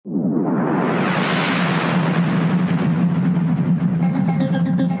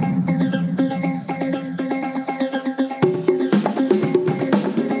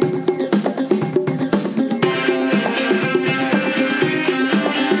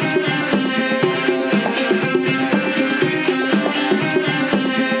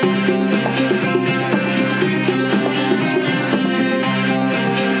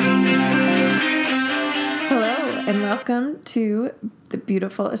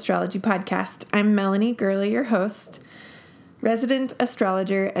Beautiful Astrology Podcast. I'm Melanie Gurley, your host, resident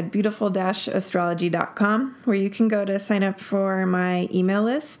astrologer at beautiful-astrology.com, where you can go to sign up for my email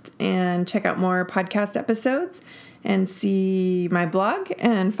list and check out more podcast episodes and see my blog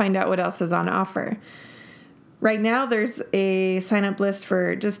and find out what else is on offer. Right now, there's a sign-up list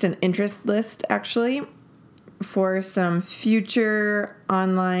for just an interest list, actually, for some future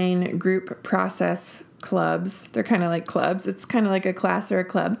online group process clubs. They're kind of like clubs. It's kind of like a class or a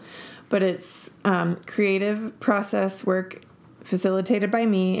club, but it's creative process work facilitated by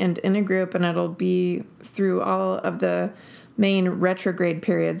me and in a group, and it'll be through all of the main retrograde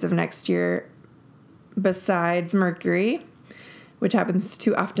periods of next year besides Mercury, which happens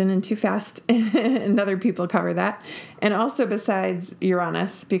too often and too fast, and other people cover that. And also besides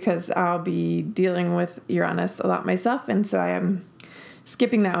Uranus, because I'll be dealing with Uranus a lot myself, and so I am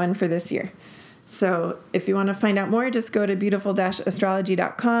skipping that one for this year. So if you want to find out more, just go to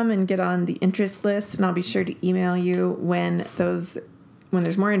beautiful-astrology.com and get on the interest list, and I'll be sure to email you when there's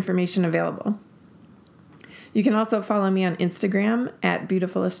more information available. You can also follow me on Instagram at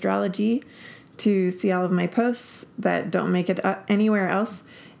Beautiful Astrology to see all of my posts that don't make it anywhere else,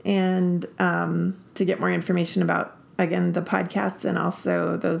 and to get more information about, again, the podcasts and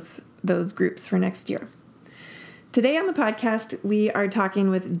also those groups for next year. Today on the podcast, we are talking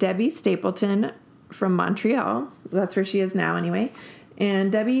with Debbie Stapleton from Montreal. That's where she is now anyway.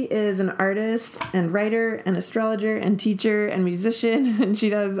 And Debbie is an artist and writer and astrologer and teacher and musician, and she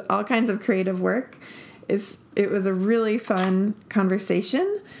does all kinds of creative work. It was a really fun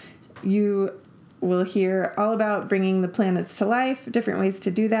conversation. You will hear all about bringing the planets to life, different ways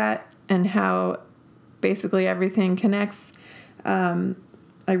to do that, and how basically everything connects.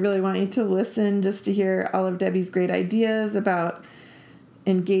 I really want you to listen just to hear all of Debbie's great ideas about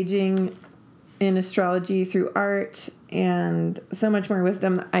engaging in astrology through art and so much more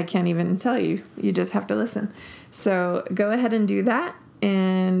wisdom I can't even tell you. You just have to listen. So go ahead and do that,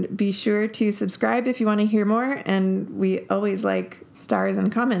 and be sure to subscribe if you want to hear more. And we always like stars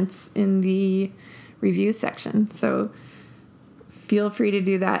and comments in the review section. So feel free to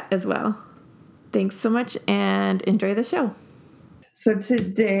do that as well. Thanks so much and enjoy the show. So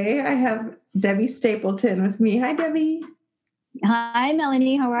today I have Debbie Stapleton with me. Hi, Debbie. Hi,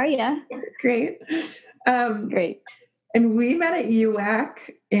 Melanie. How are you? Great. Great. And we met at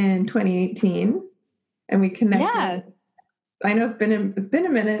UAC in 2018, and we connected. Yeah. I know it's been a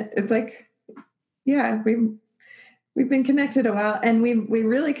minute. It's like, yeah, we've been connected a while, and we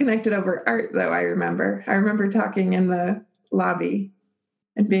really connected over art, though. I remember talking in the lobby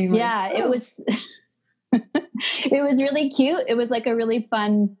and being like, yeah, oh. It was. It was really cute. It was like a really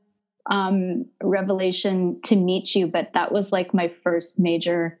fun revelation to meet you, but that was like my first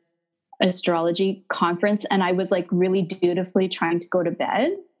major astrology conference, and I was like really dutifully trying to go to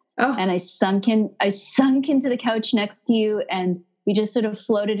bed. Oh. And I sunk into the couch next to you, and we just sort of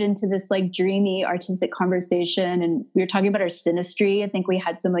floated into this like dreamy artistic conversation, and we were talking about our synastry. I think we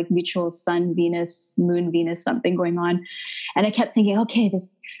had some like mutual sun, Venus, moon, Venus, something going on. And I kept thinking, okay,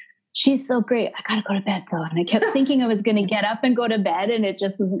 she's so great. I got to go to bed though. And I kept thinking I was going to get up and go to bed, and it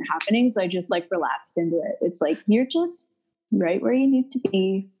just wasn't happening. So I just like relaxed into it. It's like, you're just right where you need to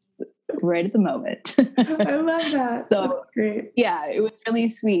be right at the moment. I love that. So that's great. Yeah, it was really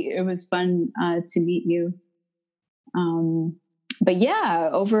sweet. It was fun to meet you. But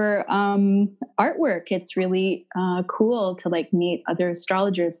yeah, over artwork, it's really cool to like meet other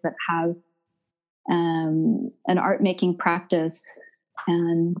astrologers that have an art making practice,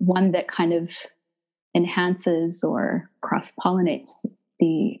 and one that kind of enhances or cross-pollinates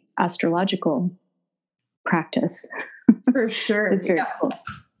the astrological practice. For sure. It's very cool.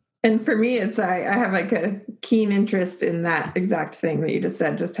 And for me, it's I have like a keen interest in that exact thing that you just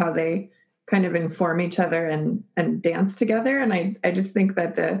said, just how they kind of inform each other and dance together. And I just think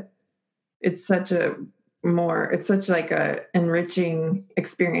that it's such like a enriching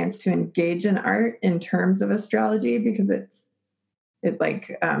experience to engage in art in terms of astrology, because it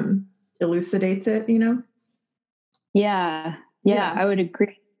like elucidates it, you know? Yeah, I would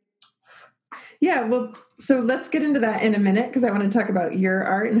agree. Yeah, well, so let's get into that in a minute, because I want to talk about your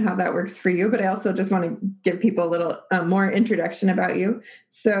art and how that works for you. But I also just want to give people a little more introduction about you.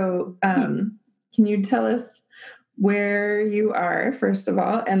 So can you tell us where you are, first of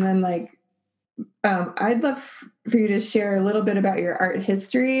all? And then I'd love for you to share a little bit about your art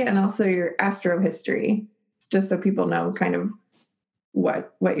history and also your astro history, just so people know kind of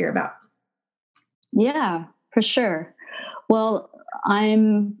what you're about. Yeah, for sure. Well,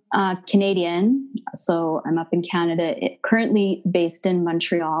 I'm Canadian, so I'm up in Canada, currently based in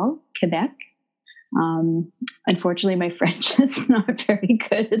Montreal, Quebec. Unfortunately, my French is not very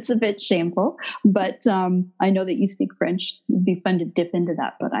good. It's a bit shameful, but I know that you speak French. It'd be fun to dip into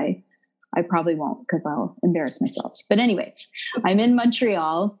that, but I probably won't because I'll embarrass myself. But anyways, I'm in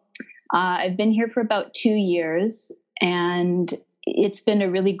Montreal. I've been here for about 2 years, and it's been a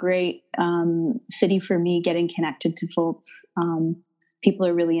really great city for me getting connected to folks. People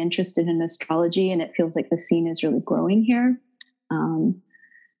are really interested in astrology, and it feels like the scene is really growing here.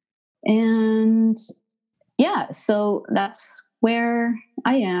 And yeah, so that's where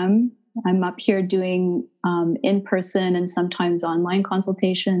I am. I'm up here doing in-person and sometimes online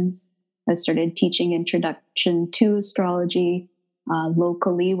consultations. I started teaching introduction to astrology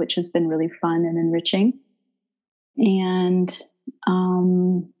locally, which has been really fun and enriching. And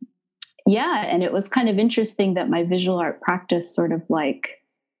yeah, and it was kind of interesting that my visual art practice sort of like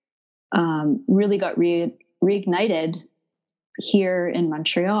really got reignited here in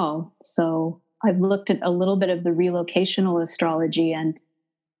Montreal. So I've looked at a little bit of the relocational astrology, and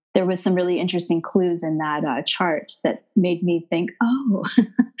there was some really interesting clues in that chart that made me think, oh,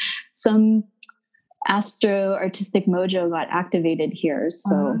 some astro artistic mojo got activated here.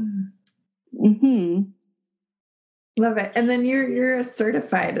 So, Love it. And then you're a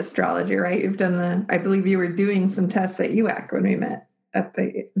certified astrologer, right? You've done I believe you were doing some tests at UAC when we met at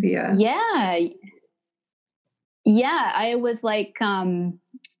the Yeah, I was like,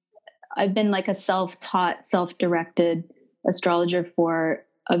 I've been like a self-taught, self-directed astrologer for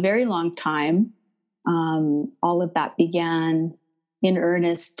a very long time. All of that began in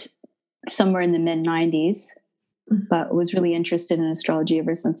earnest somewhere in the mid-90s, but was really interested in astrology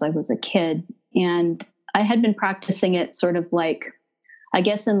ever since I was a kid. And I had been practicing it sort of like, I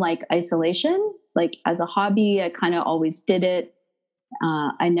guess in like isolation, like as a hobby. I kind of always did it.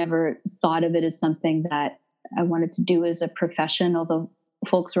 I never thought of it as something that I wanted to do as a profession, although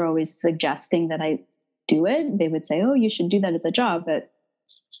folks were always suggesting that I do it. They would say, oh, you should do that as a job. But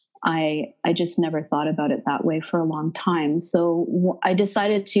I just never thought about it that way for a long time. So I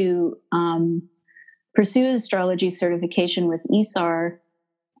decided to pursue astrology certification with ESAR,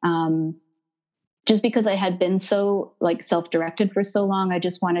 just because I had been so like self-directed for so long. I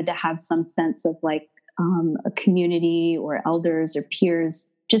just wanted to have some sense of like a community or elders or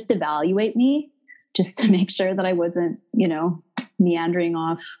peers just evaluate me, just to make sure that I wasn't, meandering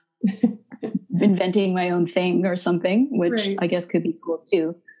off, inventing my own thing or something, which right. I guess could be cool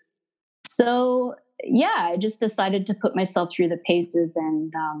too. So yeah, I just decided to put myself through the paces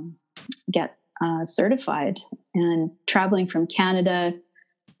and get certified. And traveling from Canada,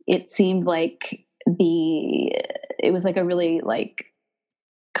 it seemed like it was like a really like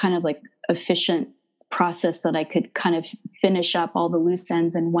kind of like efficient process that I could kind of finish up all the loose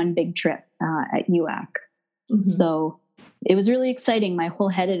ends in one big trip at UAC. Mm-hmm. So it was really exciting. My whole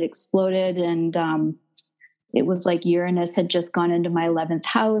head had exploded, and it was like Uranus had just gone into my 11th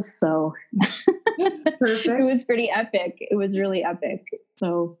house. So it was pretty epic. It was really epic.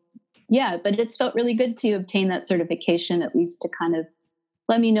 So yeah, but it's felt really good to obtain that certification, at least to kind of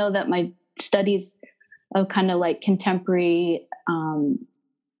let me know that my studies of kind of like contemporary,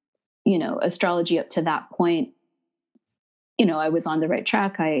 astrology up to that point, I was on the right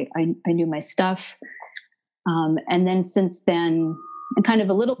track. I knew my stuff. And then since then, and kind of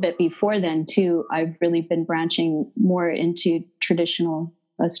a little bit before then too, I've really been branching more into traditional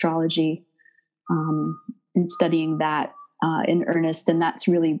astrology, and studying that in earnest. And that's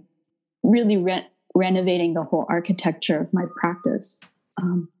really, really renovating the whole architecture of my practice.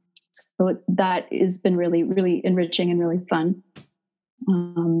 So that has been really, really enriching and really fun.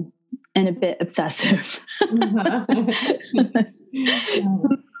 And a bit obsessive. If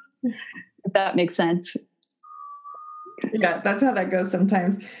that makes sense. Yeah, that's how that goes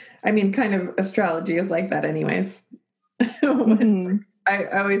sometimes. I mean, kind of astrology is like that anyways. Mm-hmm. I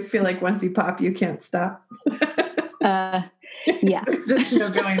always feel like once you pop, you can't stop. Yeah. There's just no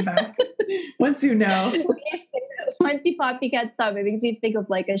going back. Once you know. Once you pop, you can't stop. It makes you think of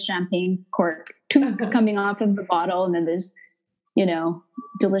like a champagne cork coming off of the bottle, and then there's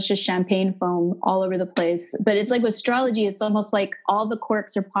delicious champagne foam all over the place. But it's like with astrology, it's almost like all the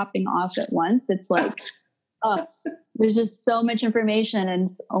corks are popping off at once. It's like, there's just so much information and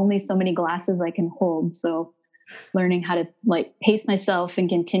only so many glasses I can hold. So learning how to like pace myself and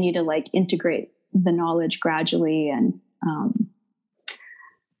continue to like integrate the knowledge gradually. And,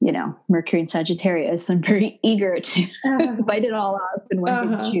 Mercury and Sagittarius, I'm very eager to bite it all up in one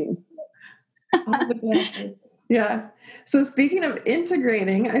big choose. All the glasses. Yeah. So speaking of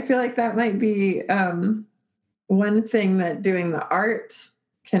integrating, I feel like that might be one thing that doing the art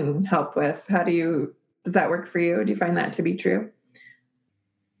can help with. Does that work for you? Do you find that to be true?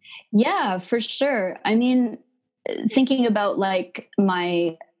 Yeah, for sure. I mean, thinking about like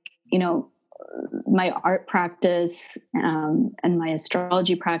my, you know, my art practice and my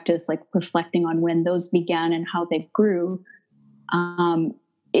astrology practice, like reflecting on when those began and how they grew,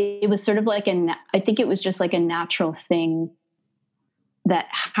 it was sort of like I think it was just like a natural thing that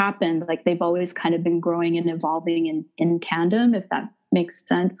happened. Like they've always kind of been growing and evolving in tandem, if that makes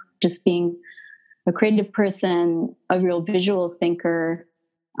sense. Just being a creative person, a real visual thinker,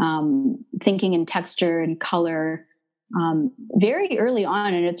 thinking in texture and color very early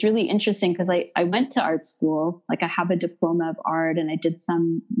on. And it's really interesting because I went to art school. Like I have a diploma of art and I did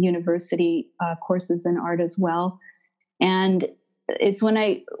some university courses in art as well. And it's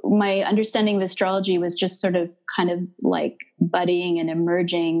when my understanding of astrology was just sort of kind of like budding and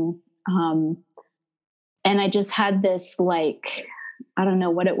emerging. And I just had this like, I don't know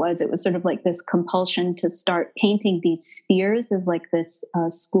what it was. It was sort of like this compulsion to start painting these spheres as like this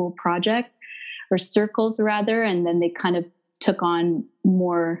school project, or circles rather. And then they kind of took on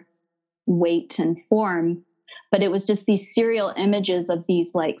more weight and form. But it was just these serial images of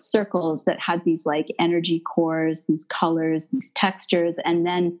these like circles that had these like energy cores, these colors, these textures. And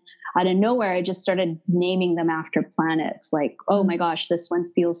then out of nowhere, I just started naming them after planets. Like, oh my gosh, this one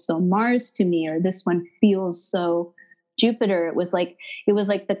feels so Mars to me, or this one feels so Jupiter. It was like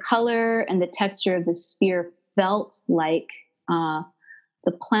the color and the texture of the sphere felt like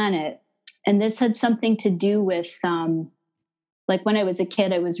the planet. And this had something to do with like when I was a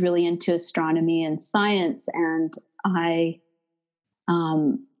kid, I was really into astronomy and science. And I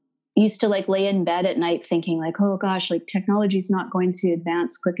used to like lay in bed at night thinking like, oh gosh, like technology is not going to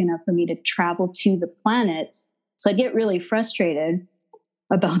advance quick enough for me to travel to the planets. So I'd get really frustrated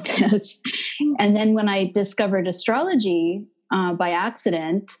about this. And then when I discovered astrology by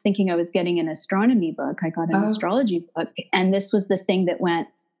accident, thinking I was getting an astronomy book, I got an astrology book. And this was the thing that went,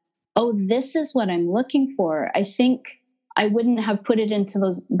 oh, this is what I'm looking for. I think I wouldn't have put it into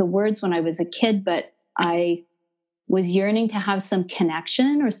the words when I was a kid, but I was yearning to have some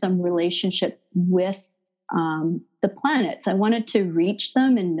connection or some relationship with the planets. I wanted to reach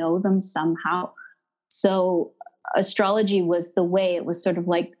them and know them somehow. So astrology was the way. It was sort of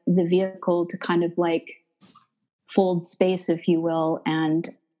like the vehicle to kind of like fold space, if you will, and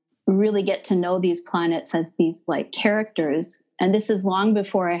really get to know these planets as these like characters. And this is long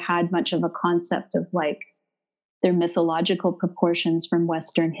before I had much of a concept of like their mythological proportions from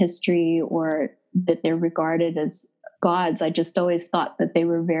Western history, or that they're regarded as gods. I just always thought that they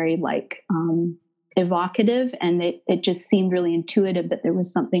were very like evocative, and it just seemed really intuitive that there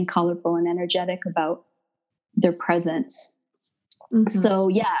was something colorful and energetic about their presence. Mm-hmm. So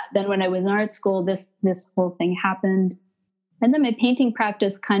yeah, then when I was in art school, this whole thing happened. And then my painting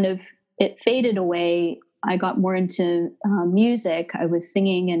practice it faded away. I got more into music. I was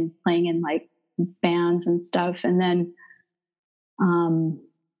singing and playing in like bands and stuff. And then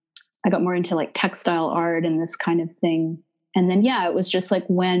I got more into like textile art and this kind of thing. And then, yeah, it was just like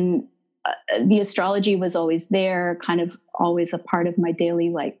when the astrology was always there, kind of always a part of my daily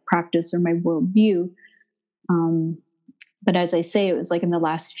like practice or my worldview. But as I say, it was like in the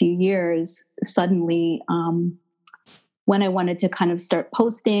last few years, suddenly, when I wanted to kind of start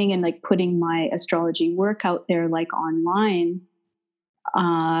posting and like putting my astrology work out there, like online,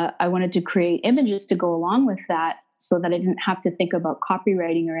 I wanted to create images to go along with that so that I didn't have to think about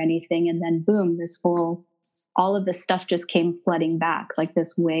copywriting or anything. And then boom, all of this stuff just came flooding back, like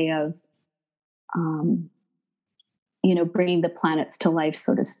this way of, bringing the planets to life,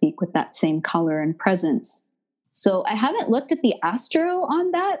 so to speak, with that same color and presence. So I haven't looked at the astro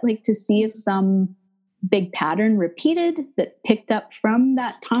on that, like to see if some big pattern repeated that picked up from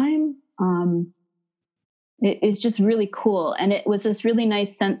that time. It's just really cool. And it was this really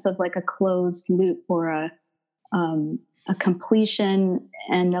nice sense of like a closed loop or a completion,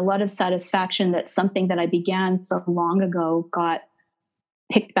 and a lot of satisfaction that something that I began so long ago got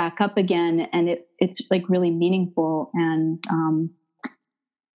picked back up again. And it's like really meaningful. And,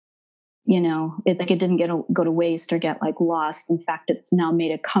 it didn't go to waste or get like lost. In fact, it's now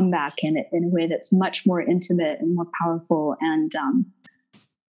made a comeback in a way that's much more intimate and more powerful and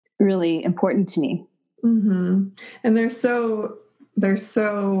really important to me. Mm-hmm. And they're so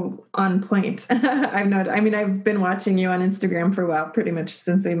on point. I've been watching you on Instagram for a while, pretty much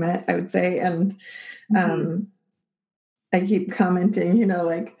since we met, I would say. And I keep commenting,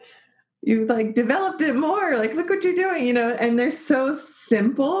 like, you've like developed it more, like, look what you're doing, and they're so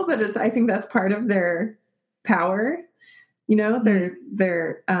simple, but I think that's part of their power.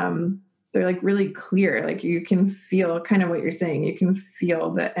 They're like really clear. Like you can feel kind of what you're saying. You can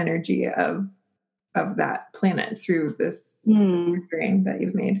feel the energy of of that planet through this dream that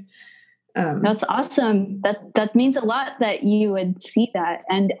you've made. That's awesome. That means a lot that you would see that.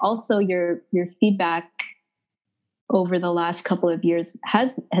 And also your feedback over the last couple of years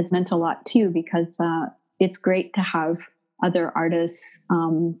has meant a lot too, because it's great to have other artists,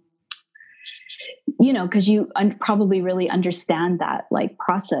 because you probably really understand that like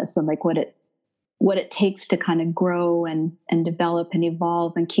process and like what it takes to kind of grow and develop and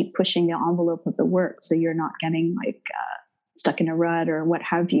evolve and keep pushing the envelope of the work. So you're not getting like stuck in a rut or what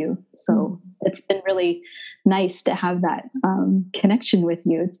have you. So it's been really nice to have that connection with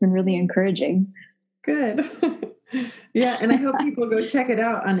you. It's been really encouraging. Good. Yeah. And I hope people go check it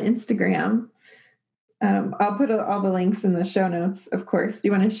out on Instagram. I'll put all the links in the show notes, of course. Do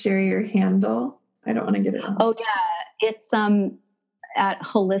you want to share your handle? I don't want to get it wrong. Oh yeah. It's at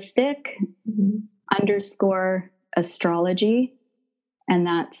holistic _astrology. And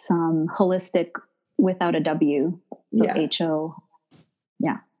that's holistic without a W. So HO.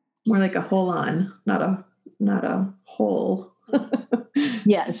 Yeah. More like a hole on, not a hole.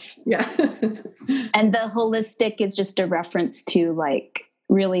 Yes. Yeah. And the holistic is just a reference to like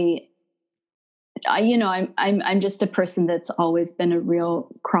really, I'm just a person that's always been a real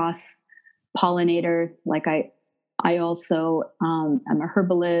cross pollinator. Like I also am a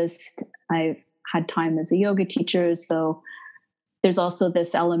herbalist. I've had time as a yoga teacher. So there's also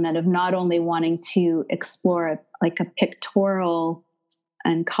this element of not only wanting to explore like a pictorial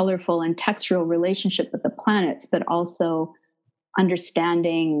and colorful and textural relationship with the planets, but also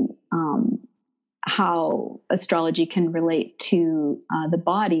understanding how astrology can relate to the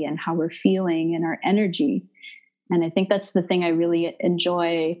body and how we're feeling and our energy. And I think that's the thing I really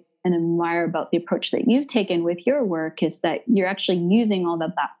enjoy and admire about the approach that you've taken with your work, is that you're actually using all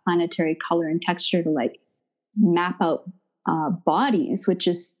of that planetary color and texture to like map out bodies, which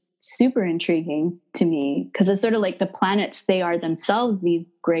is super intriguing to me, because it's sort of like the planets, they are themselves these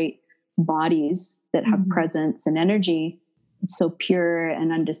great bodies that have presence and energy, so pure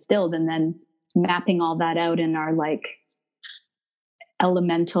and undistilled, and then mapping all that out in our like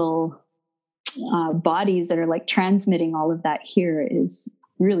elemental bodies that are like transmitting all of that here is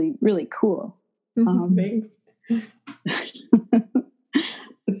really, really cool.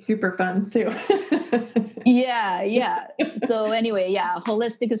 It's super fun too. Yeah. So anyway,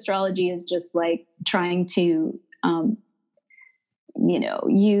 holistic astrology is just like trying to,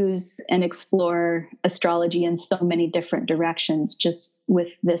 use and explore astrology in so many different directions, just with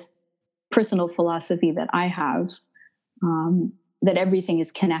this personal philosophy that I have, that everything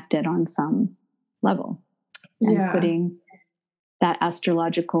is connected on some level, and putting that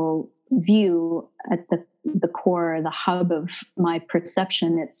astrological view at the core, the hub of my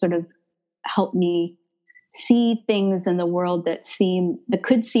perception. It sort of helped me see things in the world that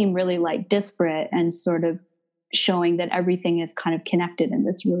could seem really like disparate, and sort of showing that everything is kind of connected in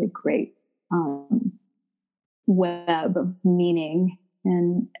this really great web of meaning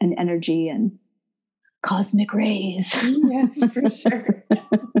and energy and cosmic rays. Yes, for sure.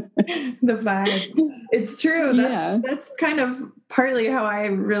 The vibe. It's true. That's kind of partly how I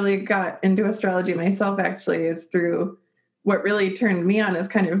really got into astrology myself, actually, is through what really turned me on is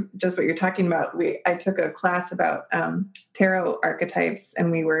kind of just what you're talking about. I took a class about tarot archetypes,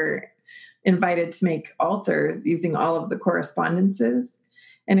 and we were invited to make altars using all of the correspondences.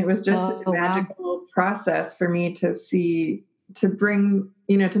 And it was just such a magical process for me to see, to bring,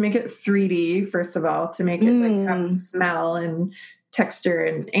 to make it 3D, first of all, to make it like have smell and texture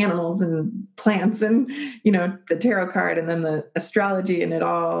and animals and plants and, the tarot card and then the astrology, and it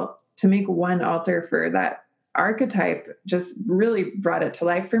all to make one altar for that archetype just really brought it to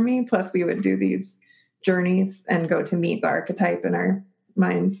life for me. Plus we would do these journeys and go to meet the archetype in our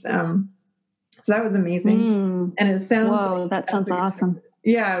minds. So that was amazing. And it sounds that sounds awesome.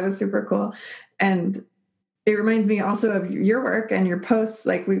 Yeah, it was super cool. And it reminds me also of your work and your posts.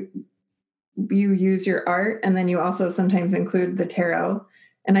 Like you use your art, and then you also sometimes include the tarot.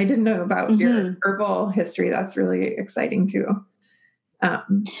 And I didn't know about your herbal history. That's really exciting too.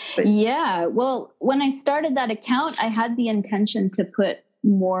 Well, when I started that account, I had the intention to put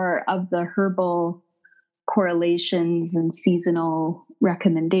more of the herbal correlations and seasonal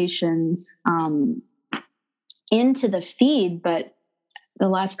recommendations into the feed, but the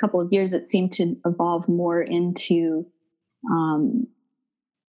last couple of years it seemed to evolve more into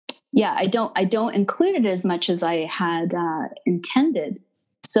I don't include it as much as I had intended.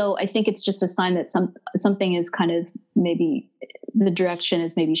 So I think it's just a sign that something is kind of, maybe the direction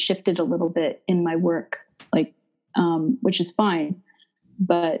is maybe shifted a little bit in my work, like which is fine.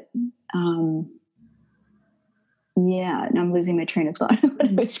 But Yeah, and I'm losing my train of thought. What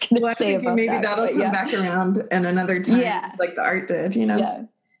I was going to say about maybe that, that'll come back around and another time, like the art did, you know?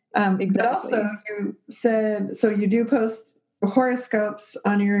 Yeah, exactly. But also you said, so you do post horoscopes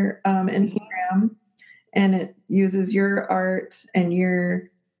on your Instagram, and it uses your art and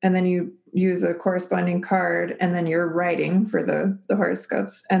then you use a corresponding card, and then you're writing for the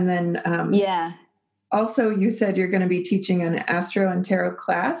horoscopes. And then also you said you're going to be teaching an astro and tarot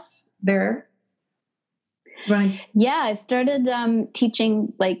class there. Right. Yeah, I started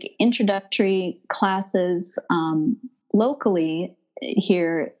teaching like introductory classes locally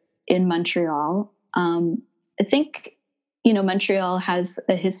here in Montreal. I think, Montreal has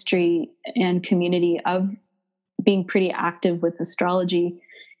a history and community of being pretty active with astrology.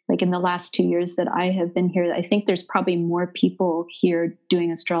 Like in the last 2 years that I have been here, I think there's probably more people here doing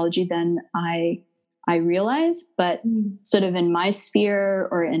astrology than I realize, but sort of in my sphere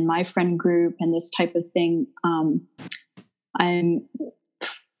or in my friend group and this type of thing, I'm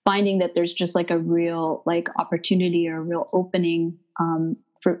finding that there's just like a real like opportunity or a real opening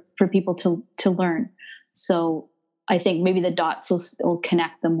for people to learn. So I think maybe the dots will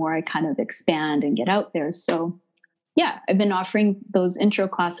connect the more I kind of expand and get out there. So yeah, I've been offering those intro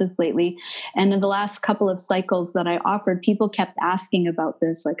classes lately. And in the last couple of cycles that I offered, people kept asking about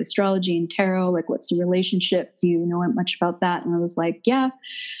this, like astrology and tarot, like what's the relationship? Do you know much about that? And I was like, yeah,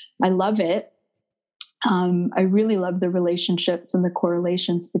 I love it. I really love the relationships and the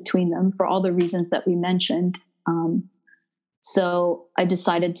correlations between them for all the reasons that we mentioned. So I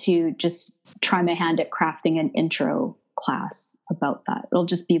decided to just try my hand at crafting an intro class about that. It'll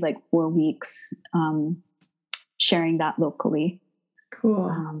just be like 4 weeks, sharing that locally.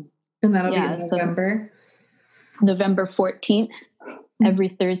 Cool. And that'll be in November? So November 14th, every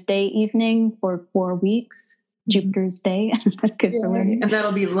Thursday evening for 4 weeks. Jupiter's Day. Good for learning. And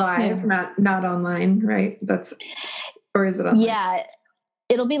that'll be live, not online, right? Or is it online? Yeah,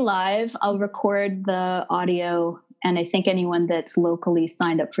 it'll be live. I'll record the audio, and I think anyone that's locally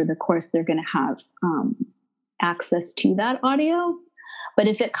signed up for the course, they're going to have access to that audio. But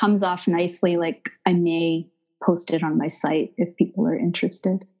if it comes off nicely, like I may post it on my site if people are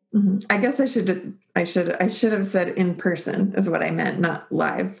interested. Mm-hmm. I guess I should have said in person is what I meant, not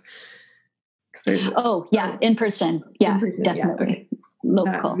live. In person. Yeah, definitely. Yeah, okay.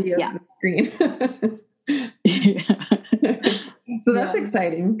 Local. Not via screen. So that's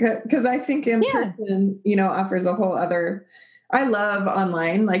exciting because I think in person, offers a whole other. I love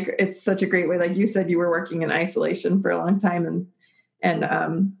online. Like it's such a great way. Like you said, you were working in isolation for a long time,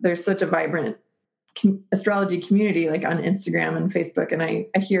 and there's such a vibrant astrology community, like on Instagram and Facebook, and I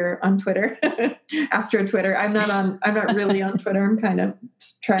hear on Twitter, Astro Twitter. I'm not really on Twitter. I'm kind of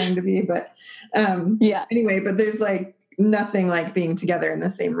trying to be, but anyway. But there's like nothing like being together in the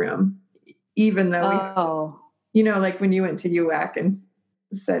same room, even though like when you went to UAC and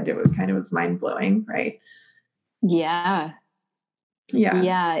said it was mind blowing, right? Yeah.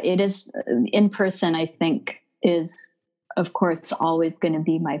 It is in person. I think is, of course, always going to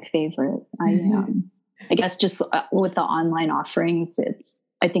be my favorite. I guess just with the online offerings,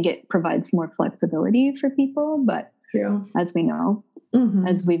 I think it provides more flexibility for people, but as we know,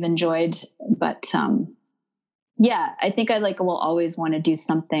 as we've enjoyed, but I think I will always want to do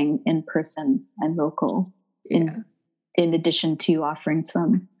something in person and local in addition to offering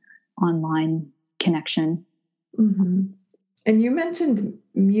some online connection. Mm-hmm. And you mentioned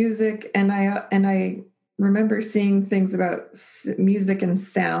music, and I remember seeing things about music and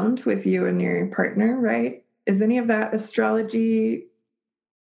sound with you and your partner, right? Is any of that astrology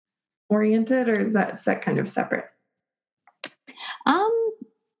oriented, or is that kind of separate?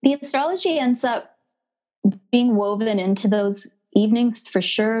 The astrology ends up being woven into those evenings for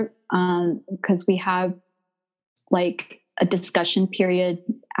sure, because we have like a discussion period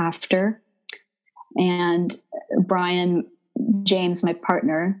after, and Brian James, my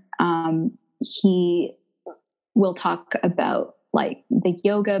partner, he will talk about like the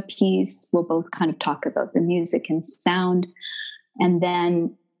yoga piece. We'll both kind of talk about the music and sound. And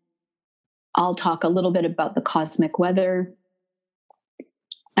then I'll talk a little bit about the cosmic weather.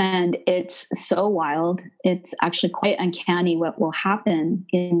 And it's so wild. It's actually quite uncanny what will happen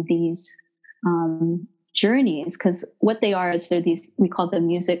in these journeys, because what they are is they're these, we call them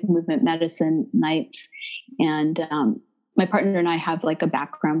music movement medicine nights. And my partner and I have like a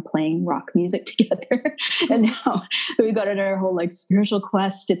background playing rock music together. And now we got on our whole like spiritual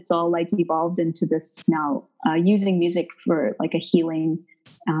quest. It's all like evolved into this now, using music for like a healing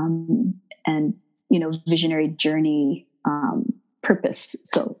and, visionary journey purpose.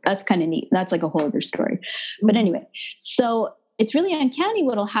 So that's kind of neat. That's like a whole other story. But anyway, so it's really uncanny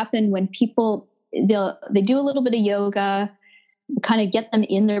what'll happen when people they do a little bit of yoga, kind of get them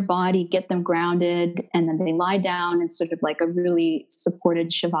in their body, get them grounded, and then they lie down in sort of like a really supported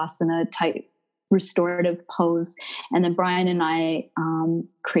shavasana type restorative pose. And then Brian and I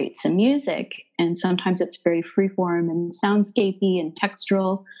create some music, and sometimes it's very freeform and soundscapey and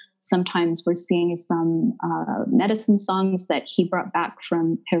textural. Sometimes we're singing some medicine songs that he brought back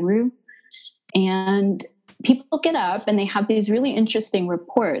from Peru. And people get up and they have these really interesting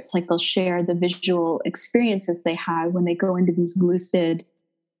reports. Like they'll share the visual experiences they had when they go into these lucid,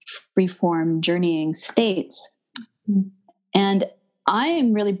 freeform journeying states. And I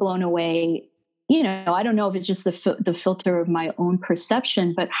am really blown away. You know, I don't know if it's just the filter of my own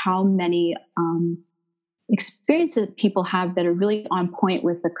perception, but how many experiences people have that are really on point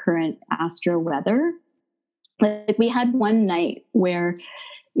with the current astro weather. Like we had one night where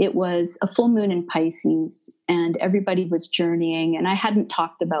it was a full moon in Pisces and everybody was journeying, and I hadn't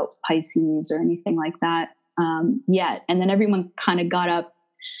talked about Pisces or anything like that yet. And then everyone kind of got up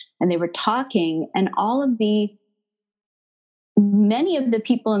and they were talking, and many of the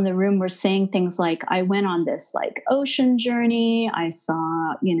people in the room were saying things like, I went on this like ocean journey. I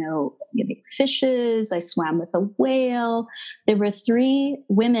saw, fishes. I swam with a whale. There were 3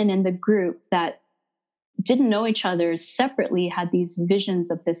 women in the group that didn't know each other separately, had these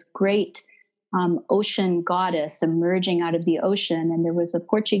visions of this great ocean goddess emerging out of the ocean. And there was a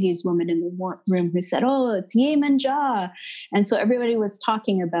Portuguese woman in the room who said, oh, it's Iemanjá. And so everybody was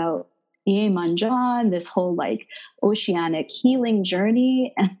talking about Iemanjá and this whole like oceanic healing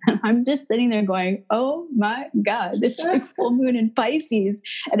journey. And I'm just sitting there going, oh my God, it's like full moon in Pisces.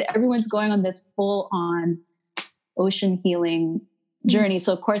 And everyone's going on this full on ocean healing journey.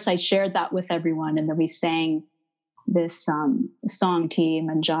 So of course I shared that with everyone. And then we sang this song to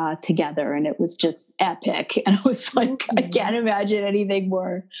Iemanjá together, and it was just epic. And I was like, I can't imagine anything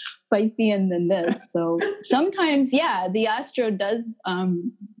more Piscean than this. So sometimes, yeah, the astro does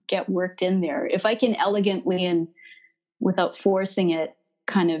get worked in there. If I can elegantly and without forcing it,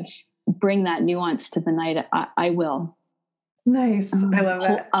 kind of bring that nuance to the night, I will. Nice. I love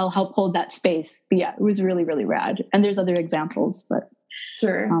that. I'll help hold that space. But yeah, it was really, really rad. And there's other examples, but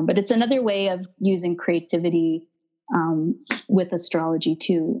sure. But it's another way of using creativity with astrology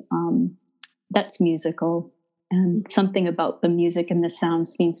too. That's musical, and something about the music and the sound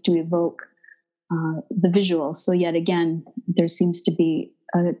seems to evoke the visual. So yet again, there seems to be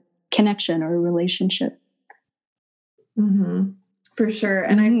a connection or a relationship. Mm-hmm. For sure.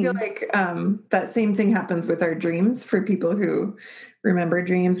 And I feel like that same thing happens with our dreams for people who remember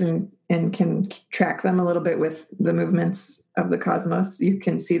dreams and can track them a little bit with the movements of the cosmos. You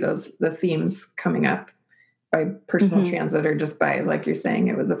can see the themes coming up by personal transit, or just by, like you're saying,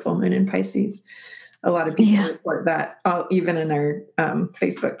 it was a full moon in Pisces. A lot of people report that, even in our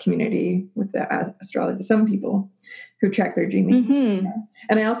Facebook community with the astrology, some people who track their dreaming. Mm-hmm. Yeah.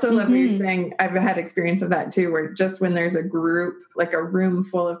 And I also love what you're saying. I've had experience of that too, where just when there's a group, like a room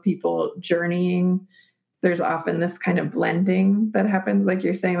full of people journeying, there's often this kind of blending that happens. Like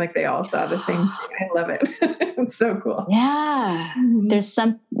you're saying, like they all saw the same thing. I love it. It's so cool. Yeah. Mm-hmm. There's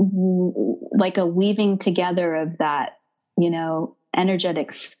like a weaving together of that,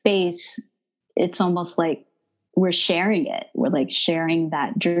 energetic space. It's almost like we're sharing it. We're like sharing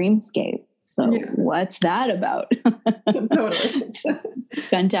that dreamscape. So what's that about? Totally.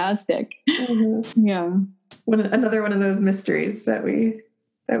 Fantastic. Mm-hmm. Yeah. Another one of those mysteries that we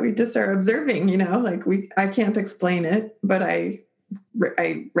just are observing, like I can't explain it, but I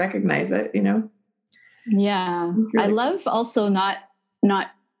recognize it, Yeah. Really I love also not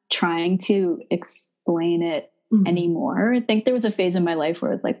trying to explain it anymore. I think there was a phase in my life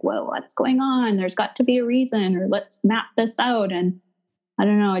where it's like, whoa, what's going on? There's got to be a reason, or let's map this out. And I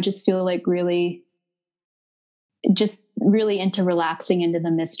don't know, I just feel like really into relaxing into the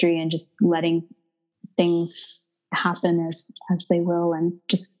mystery and just letting things happen as they will, and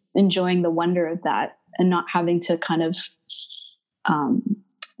just enjoying the wonder of that, and not having to kind of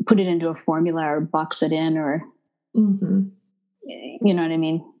put it into a formula or box it in, or you know what I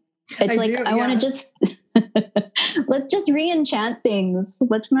mean? It's I want to just let's just re-enchant things.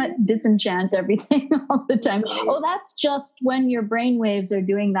 Let's not disenchant everything all the time. Oh, that's just when your brain waves are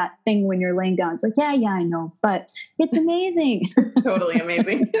doing that thing when you're laying down. It's like, yeah, I know, but it's amazing. Totally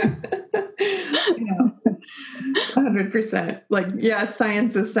amazing. 100%. Like, yeah,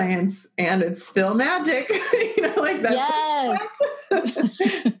 science is science, and it's still magic. Like that. Yes.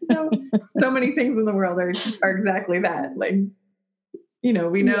 So many things in the world are exactly that. Like, we know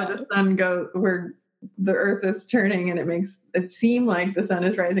the sun goes where the earth is turning, and it makes it seem like the sun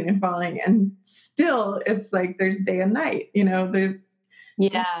is rising and falling, and still it's like there's day and night. There's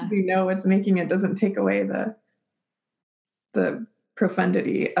Yeah. You know what's making it doesn't take away the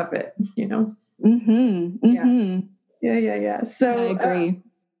profundity of it, you know? Mm-hmm. Mm-hmm. Yeah. So I agree.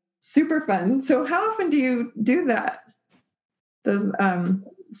 Super fun. So how often do you do that? Those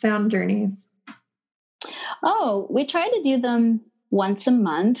sound journeys? Oh, we try to do them once a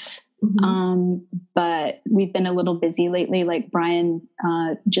month. Mm-hmm. But we've been a little busy lately. Like Brian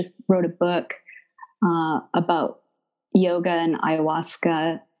just wrote a book about yoga and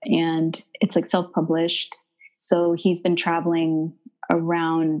ayahuasca, and it's like self-published. So he's been traveling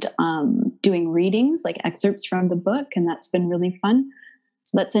around doing readings, like excerpts from the book, and that's been really fun.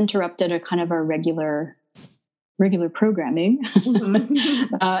 So that's interrupted our regular programming.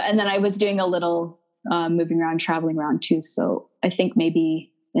 Mm-hmm. And then I was doing a little moving around, traveling around too. So I think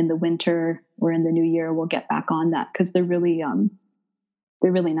maybe in the winter or in the new year, we'll get back on that, because they're really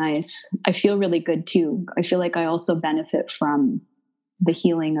nice. I feel really good too. I feel like I also benefit from the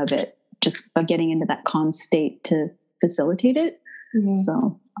healing of it, just by getting into that calm state to facilitate it. Mm-hmm.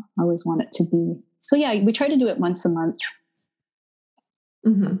 So I always want it to be. So yeah, we try to do it once a month.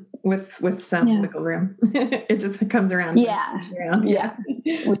 Mm-hmm. With some wiggle room. It just comes around. Yeah.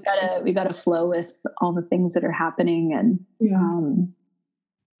 We gotta flow with all the things that are happening and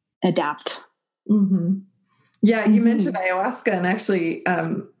adapt. Mm-hmm. Yeah, you mentioned ayahuasca, and actually,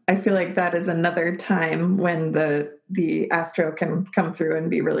 I feel like that is another time when the astro can come through and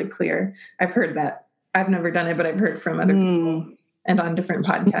be really clear. I've heard that. I've never done it, but I've heard from other people and on different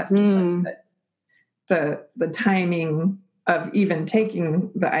podcasts and such that the timing of even taking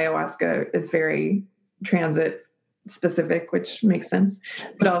the ayahuasca is very transit specific, which makes sense.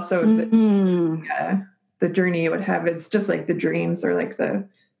 But also the journey you would have, it's just like the dreams or like the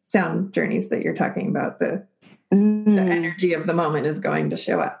sound journeys that you're talking about. The energy of the moment is going to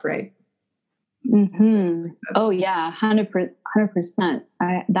show up, right? Mm-hmm. Oh yeah, 100%.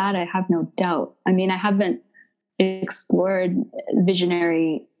 I have no doubt. I mean, I haven't explored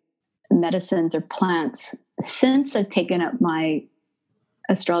visionary medicines or plants since I've taken up my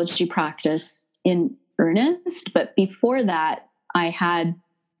astrology practice in earnest. But before that, I have,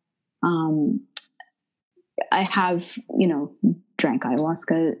 drank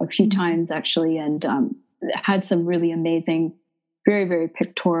ayahuasca a few times actually, and had some really amazing, very, very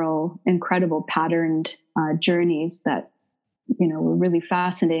pictorial, incredible patterned journeys that, were really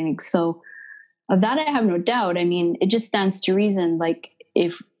fascinating. So of that, I have no doubt. I mean, it just stands to reason, like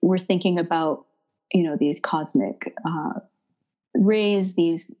if we're thinking about, these cosmic rays,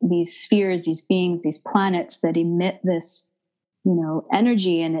 these spheres, these beings, these planets that emit this,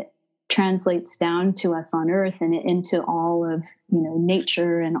 energy, and it translates down to us on Earth and into all of,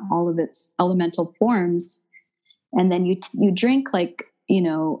 nature and all of its elemental forms. And then you drink like,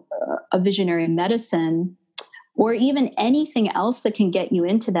 a visionary medicine, or even anything else that can get you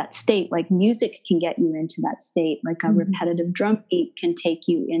into that state. Like music can get you into that state. Like a repetitive drum beat can take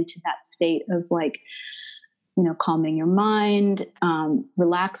you into that state of like, calming your mind,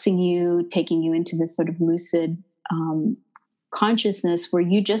 relaxing you, taking you into this sort of lucid consciousness where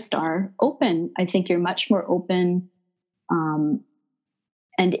you just are open. I think you're much more open and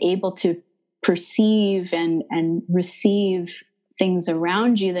able to perceive and receive things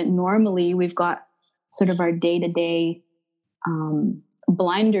around you that normally we've got sort of our day-to-day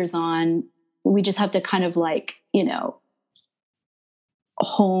blinders on. We just have to kind of like,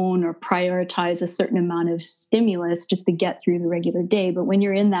 hone or prioritize a certain amount of stimulus just to get through the regular day. But when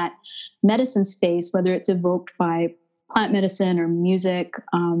you're in that medicine space, whether it's evoked by plant medicine or music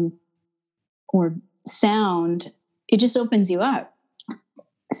or sound, it just opens you up.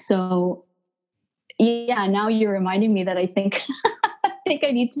 So yeah, now you're reminding me that I think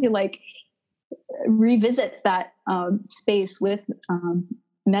I need to like revisit that space with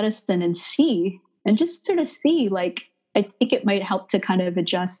medicine and just sort of see, like, I think it might help to kind of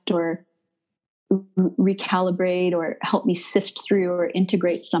adjust or recalibrate or help me sift through or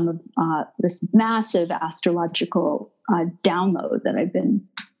integrate some of this massive astrological download that I've been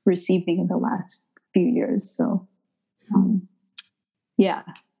receiving in the last few years. So, yeah,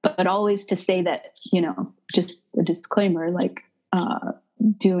 but always to say that, just a disclaimer, like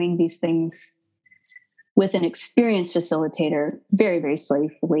doing these things with an experienced facilitator very, very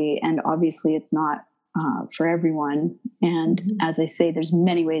safely. And obviously it's not for everyone. And as I say, there's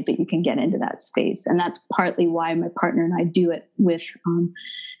many ways that you can get into that space. And that's partly why my partner and I do it with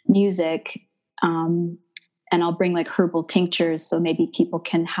music. And I'll bring like herbal tinctures. So maybe people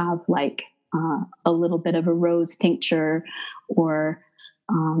can have like a little bit of a rose tincture or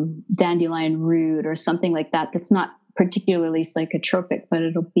dandelion root or something like that. That's not particularly psychotropic, but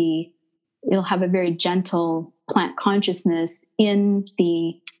it'll be it'll have a very gentle plant consciousness in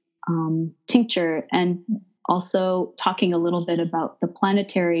the tincture, and also talking a little bit about the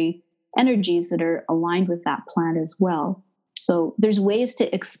planetary energies that are aligned with that plant as well. So there's ways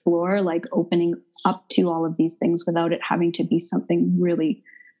to explore, like opening up to all of these things without it having to be something really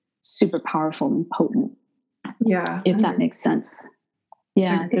super powerful and potent. Yeah. If that makes sense.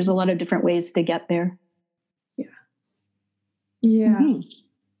 Yeah. There's a lot of different ways to get there. Yeah. Yeah. Mm-hmm.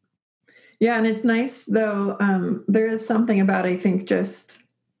 Yeah. And it's nice though. There is something about, I think, just,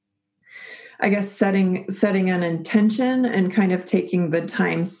 I guess, setting an intention and kind of taking the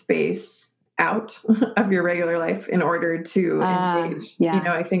time space out of your regular life in order to engage. Yeah. You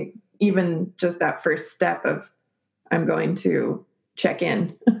know, I think even just that first step of, I'm going to check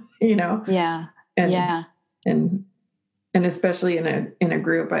in, you know? Yeah. And especially in a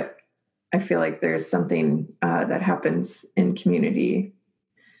group, I feel like there's something that happens in community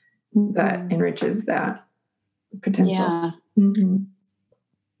that enriches that potential. Yeah. Mm-hmm.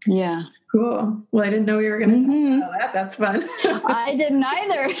 Yeah. Cool. Well, I didn't know we were going to talk about that. That's fun. I didn't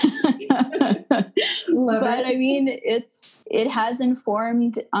either. But I mean, it has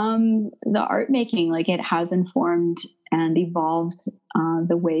informed the art making. Like, it has informed and evolved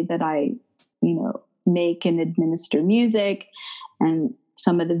the way that I, make and administer music, and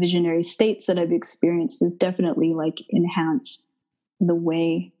some of the visionary states that I've experienced has definitely like enhanced the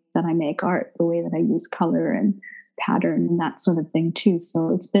way that I make art, the way that I use color and pattern and that sort of thing too.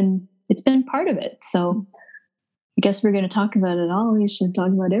 So it's been part of it. So I guess we're going to talk about it all. We should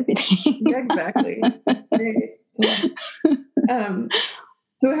talk about everything. Yeah, exactly. That's great. Yeah.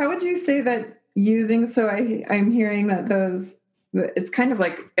 So how would you say that using, so I'm hearing that it's kind of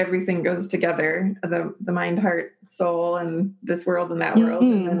like everything goes together, the mind, heart, soul, and this world and that world.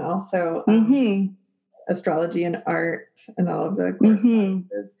 And then also astrology and art and all of the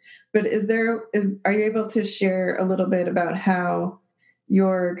correspondences. But are you able to share a little bit about how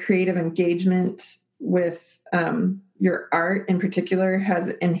your creative engagement with your art in particular has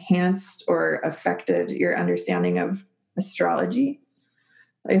enhanced or affected your understanding of astrology?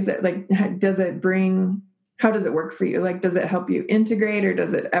 Is it like, how does it work for you? Like, does it help you integrate, or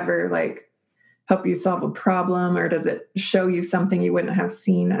does it ever like help you solve a problem, or does it show you something you wouldn't have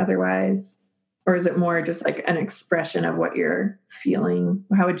seen otherwise? Or is it more just like an expression of what you're feeling?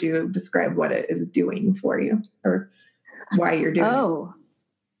 How would you describe what it is doing for you, or why you're doing it? Well,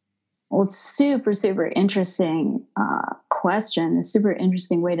 it's super, super interesting question. A super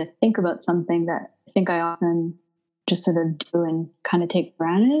interesting way to think about something that I think I often just sort of do and kind of take for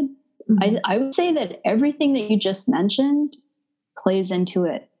granted. Mm-hmm. I would say that everything that you just mentioned plays into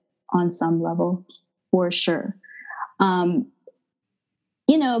it on some level, for sure. Because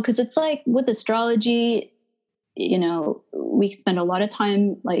it's like with astrology, we spend a lot of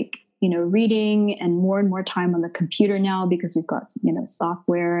time like, reading, and more time on the computer now because we've got,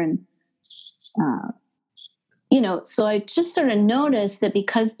 software and, so I just sort of noticed that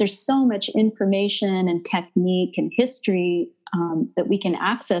because there's so much information and technique and history that we can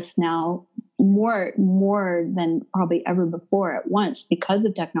access now more than probably ever before at once because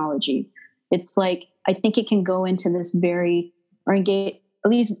of technology. It's like, I think it can go into this at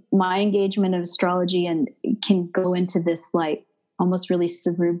least my engagement of astrology, and can go into this like almost really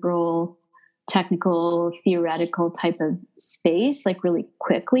cerebral, technical, theoretical type of space, like really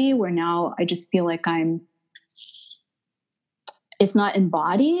quickly, where now I just feel like it's not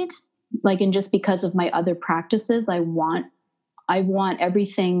embodied, like, and just because of my other practices, I want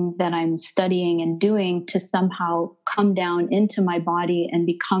everything that I'm studying and doing to somehow come down into my body and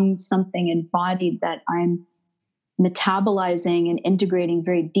become something embodied that I'm metabolizing and integrating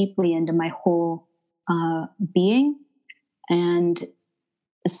very deeply into my whole being. And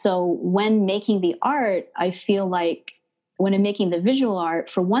so when making the art, I feel like when I'm making the visual art,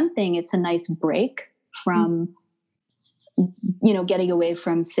 for one thing, it's a nice break from, getting away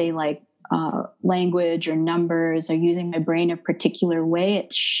from, say, like language or numbers, or using my brain a particular way.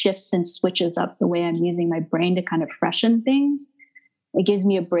 It shifts and switches up the way I'm using my brain to kind of freshen things. It gives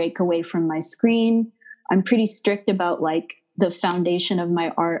me a break away from my screen. I'm pretty strict about like the foundation of my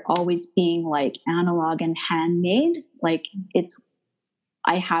art always being like analog and handmade. Like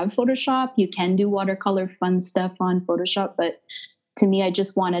I have Photoshop. You can do watercolor fun stuff on Photoshop, but to me, I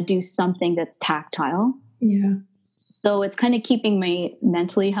just want to do something that's tactile. Yeah. So it's kind of keeping me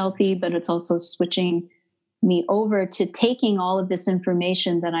mentally healthy, but it's also switching me over to taking all of this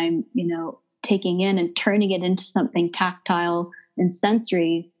information that I'm, taking in and turning it into something tactile and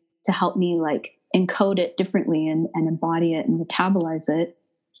sensory to help me like encode it differently and embody it and metabolize it.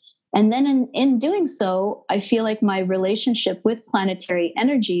 And then in doing so, I feel like my relationship with planetary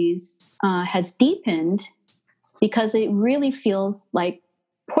energies has deepened, because it really feels like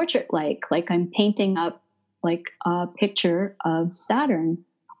portrait-like I'm painting up like a picture of Saturn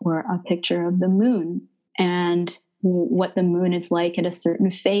or a picture of the moon, and what the moon is like at a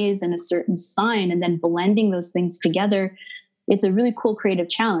certain phase and a certain sign, and then blending those things together. It's a really cool creative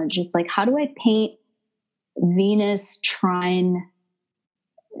challenge. It's like, how do I paint Venus trine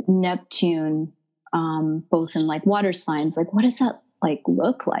Neptune, both in like water signs? Like, what does that like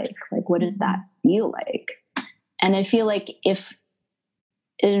look like? Like, what does that feel like? And I feel like if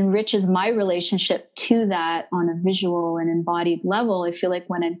it enriches my relationship to that on a visual and embodied level, I feel like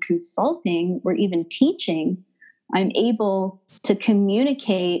when I'm consulting or even teaching, I'm able to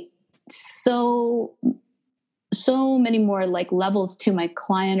communicate so many more like levels to my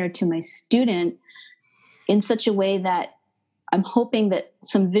client or to my student in such a way that I'm hoping that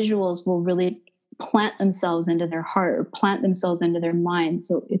some visuals will really plant themselves into their heart or plant themselves into their mind.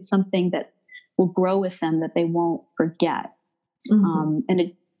 So it's something that will grow with them, that they won't forget. And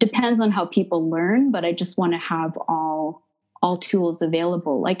it depends on how people learn, but I just want to have all tools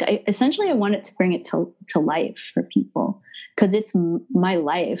available. Like I wanted to bring it to life for people, because it's my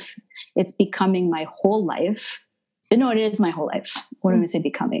life. It's becoming my whole life. No, it is my whole life. What do I say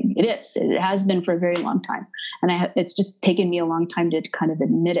becoming? It is. It has been for a very long time. And it's just taken me a long time to kind of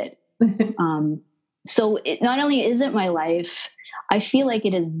admit it. So it not only isn't my life, I feel like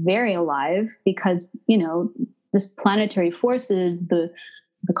it is very alive, because, you know, this planetary forces, the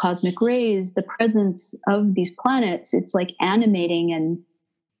cosmic rays, the presence of these planets, it's like animating and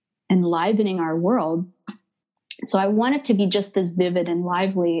enlivening our world. So I want it to be just as vivid and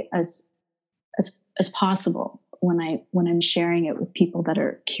lively as possible when I'm sharing it with people that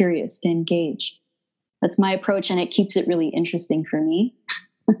are curious to engage. That's my approach, and it keeps it really interesting for me.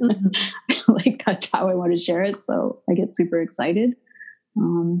 Like, that's how I want to share it. So I get super excited.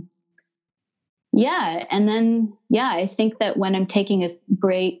 And then, I think that when I'm taking a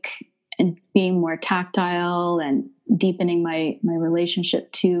break and being more tactile and deepening my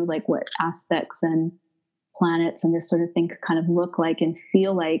relationship to like what aspects and planets and this sort of thing could kind of look like and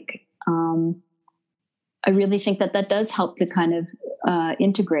feel like, I really think that does help to kind of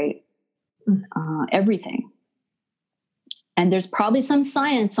integrate everything. And there's probably some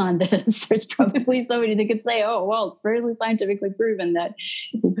science on this. There's probably somebody that could say, oh, well, it's very scientifically proven that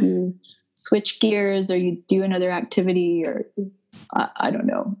if you switch gears or you do another activity, or I don't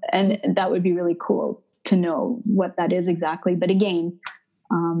know. And that would be really cool to know what that is exactly. But again,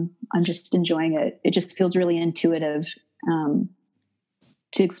 I'm just enjoying it. It just feels really intuitive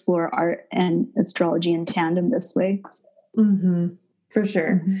to explore art and astrology in tandem this way. Mm-hmm. For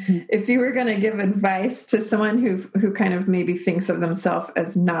sure. Mm-hmm. If you were going to give advice to someone who kind of maybe thinks of themselves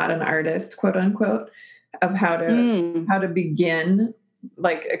as not an artist, quote unquote, of how to begin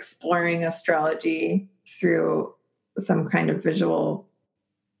like exploring astrology through some kind of visual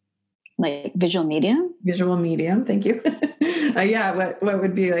medium. Thank you. What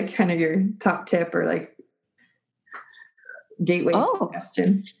would be like kind of your top tip or like gateway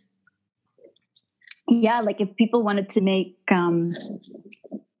suggestion? Yeah, like if people wanted to make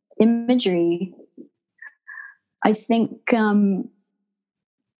imagery, I think,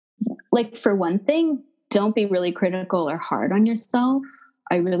 like for one thing, don't be really critical or hard on yourself.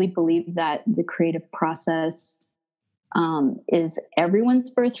 I really believe that the creative process is everyone's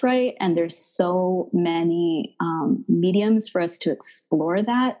birthright, and there's so many mediums for us to explore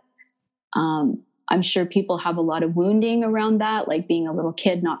that. I'm sure people have a lot of wounding around that, like being a little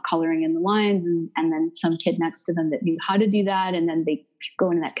kid not coloring in the lines, and then some kid next to them that knew how to do that, and then they go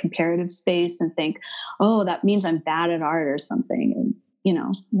into that comparative space and think, oh, that means I'm bad at art or something. And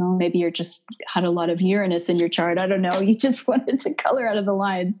no, maybe you're just had a lot of Uranus in your chart. I don't know. You just wanted to color out of the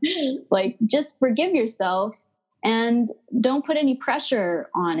lines. Like, just forgive yourself and don't put any pressure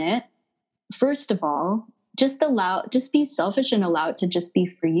on it. First of all, just be selfish and allow it to just be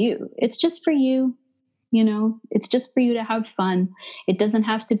for you. It's just for you. It's just for you to have fun. It doesn't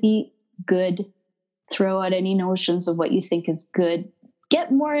have to be good. Throw out any notions of what you think is good.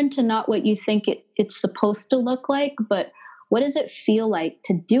 Get more into not what you think it's supposed to look like, but what does it feel like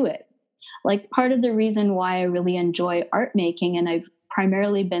to do it? Like, part of the reason why I really enjoy art making, and I've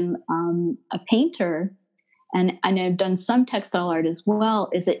primarily been a painter, and I've done some textile art as well,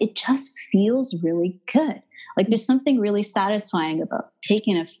 is that it just feels really good. Like, there's something really satisfying about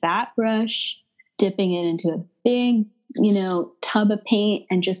taking a fat brush, dipping it into a big, tub of paint,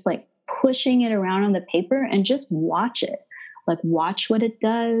 and just like pushing it around on the paper and just watch it. Like, watch what it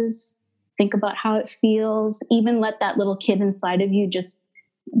does. Think about how it feels. Even let that little kid inside of you just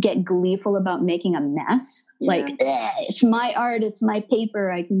get gleeful about making a mess. Like, it's my art, it's my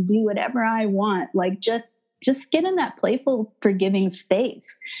paper, I can do whatever I want. Like, just get in that playful, forgiving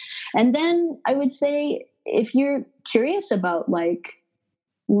space. And then I would say, if you're curious about like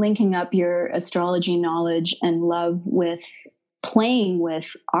linking up your astrology knowledge and love with playing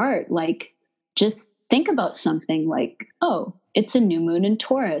with art, like just think about something like, oh, it's a new moon in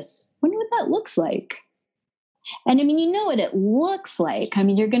Taurus. Wonder what that looks like. And I mean, you know what it looks like. I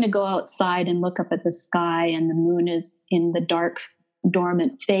mean, you're going to go outside and look up at the sky, and the moon is in the dark,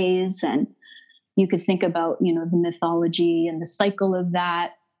 dormant phase. And you could think about, you know, the mythology and the cycle of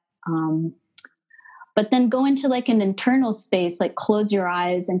that. But then go into like an internal space, like close your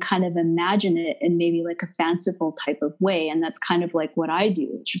eyes and kind of imagine it in maybe like a fanciful type of way. And that's kind of like what I do.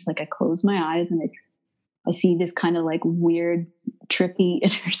 It's just like I close my eyes and I see this kind of like weird, trippy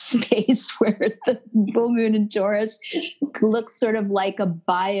inner space where the full moon in Taurus looks sort of like a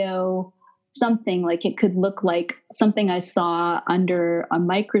bio something. Like it could look like something I saw under a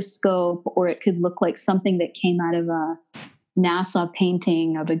microscope, or it could look like something that came out of a NASA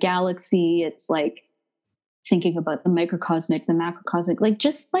painting of a galaxy. It's like thinking about the microcosmic, the macrocosmic, like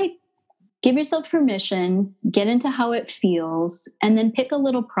just like give yourself permission, get into how it feels, and then pick a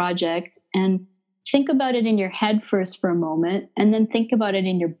little project and think about it in your head first for a moment, and then think about it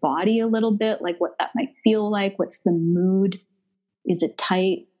in your body a little bit, like what that might feel like. What's the mood? Is it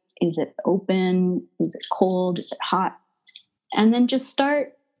tight? Is it open? Is it cold? Is it hot? And then just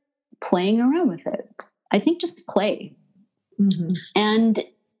start playing around with it. I think just play. Mm-hmm. And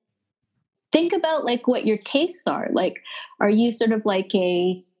think about like what your tastes are. Like, are you sort of like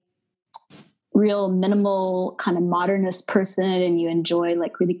a real minimal kind of modernist person and you enjoy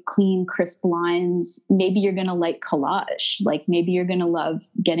like really clean, crisp lines? Maybe you're going to like collage. Like maybe you're going to love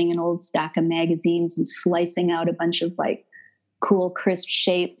getting an old stack of magazines and slicing out a bunch of like cool, crisp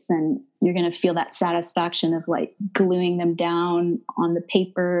shapes. And you're going to feel that satisfaction of like gluing them down on the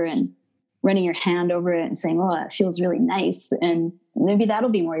paper and running your hand over it and saying, oh, that feels really nice. And maybe that'll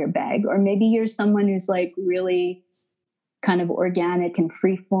be more your bag. Or maybe you're someone who's like really kind of organic and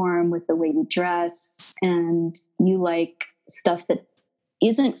free form with the way you dress, and you like stuff that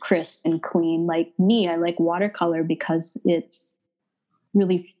isn't crisp and clean. Like me, I like watercolor because it's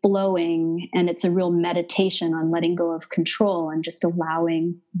really flowing and it's a real meditation on letting go of control and just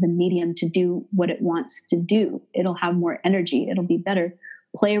allowing the medium to do what it wants to do. It'll have more energy. It'll be better.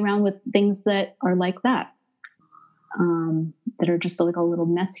 Play around with things that are like that, that are just like a little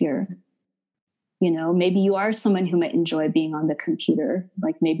messier. You know, maybe you are someone who might enjoy being on the computer.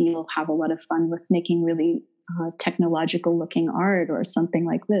 Like maybe you'll have a lot of fun with making really technological looking art or something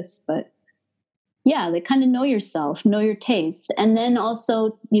like this. But yeah, like kind of know yourself, know your taste. And then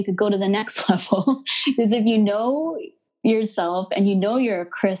also you could go to the next level, because if you know yourself and you know you're a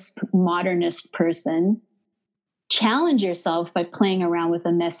crisp modernist person, challenge yourself by playing around with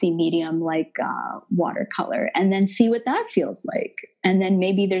a messy medium like watercolor, and then see what that feels like. And then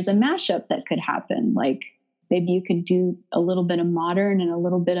maybe there's a mashup that could happen. Like maybe you could do a little bit of modern and a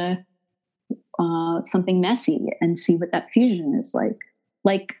little bit of something messy and see what that fusion is like.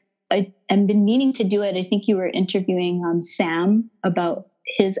 Like I've been meaning to do it. I think you were interviewing Sam about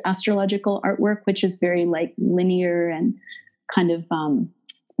his astrological artwork, which is very like linear and kind of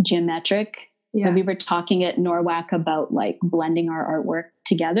geometric. Yeah. And we were talking at NORWAC about like blending our artwork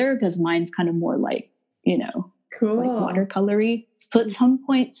together, because mine's kind of more like, you know, cool, like watercolory. So at some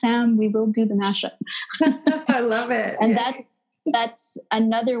point, Sam, we will do the mashup. I love it. And that's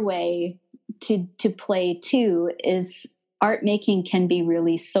another way to play too, is art making can be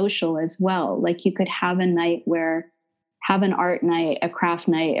really social as well. Like you could have a night where have an art night, a craft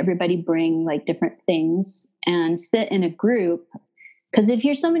night, everybody bring like different things and sit in a group. Because if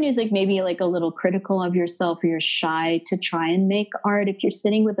you're someone who's like maybe like a little critical of yourself, or you're shy to try and make art, if you're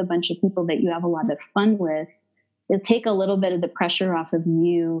sitting with a bunch of people that you have a lot of fun with, it'll take a little bit of the pressure off of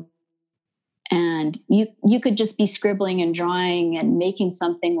you. And you could just be scribbling and drawing and making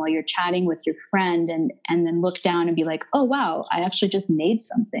something while you're chatting with your friend, and then look down and be like, oh, wow, I actually just made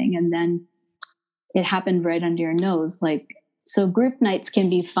something. And then it happened right under your nose. Like, so group nights can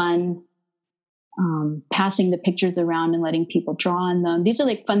be fun. Passing the pictures around and letting people draw on them. These are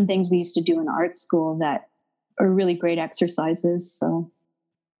like fun things we used to do in art school that are really great exercises. So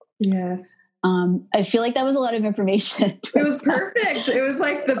yes. I feel like that was a lot of information. It was perfect. It was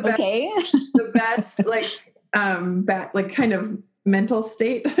like the best, the best, like, like kind of mental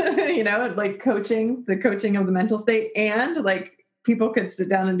state, you know, like the coaching of the mental state. And like people could sit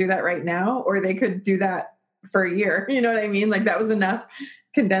down and do that right now, or they could do that for a year. You know what I mean? Like that was enough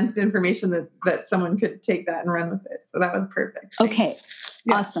condensed information that someone could take that and run with it. So that was perfect. Okay.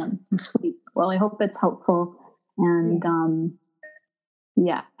 Yeah. Awesome. Sweet. Well, I hope it's helpful. And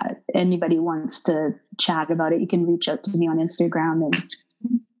yeah, anybody wants to chat about it, you can reach out to me on Instagram, and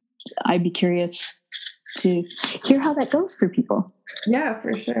I'd be curious to hear how that goes for people. Yeah,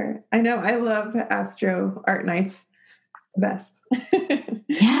 for sure. I know. I love Astro Art Nights. Best.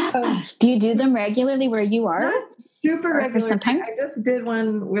 Yeah. Do you do them regularly where you are? Not super regular. Sometimes. I just did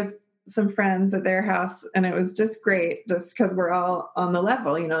one with some friends at their house, and it was just great just because we're all on the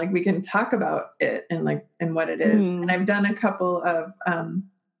level, you know, like we can talk about it and what it is. And I've done a couple of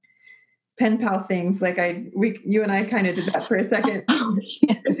pen pal things. Like you and I kind of did that for a second.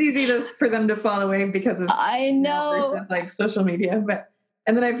 It's easy for them to fall away because of versus like social media,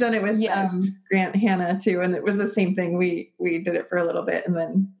 and then I've done it with Grant Hanna too, and it was the same thing. We did it for a little bit, and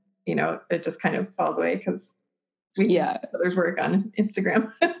then it just kind of falls away because others work on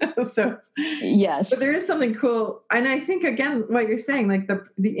Instagram. So yes, but there is something cool, and I think again what you're saying, like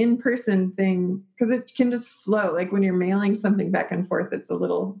the in-person thing, because it can just flow. Like when you're mailing something back and forth, it's a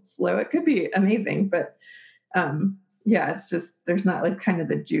little slow. It could be amazing, but it's just there's not like kind of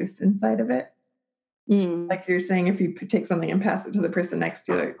the juice inside of it. Like you're saying, if you take something and pass it to the person next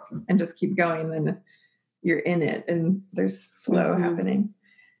to you and just keep going, then you're in it and there's flow happening.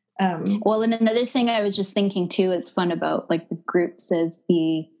 Well, and another thing I was just thinking too, it's fun about like the groups is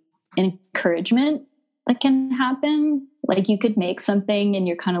the encouragement that can happen. Like you could make something and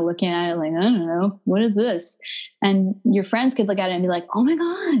you're kind of looking at it like, I don't know, what is this? And your friends could look at it and be like, oh my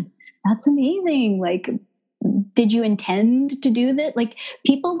God, that's amazing. Like, did you intend to do that? Like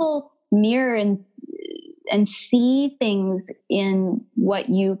people will mirror and see things in what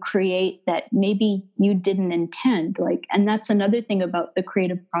you create that maybe you didn't intend. Like, and that's another thing about the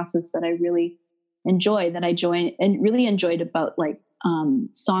creative process that I really enjoy, that I joined and really enjoyed about like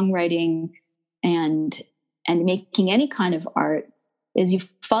songwriting and making any kind of art, is you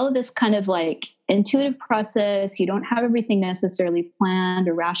follow this kind of like intuitive process. You don't have everything necessarily planned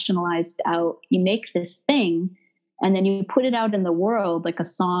or rationalized out. You make this thing, and then you put it out in the world like a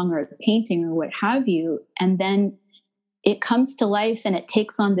song or a painting or what have you. And then it comes to life and it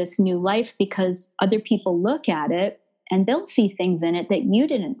takes on this new life because other people look at it and they'll see things in it that you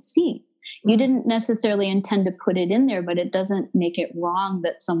didn't see. You didn't necessarily intend to put it in there, but it doesn't make it wrong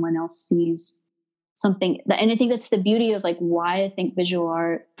that someone else sees something. And I think that's the beauty of like why I think visual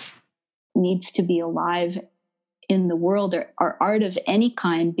art needs to be alive in the world, or art of any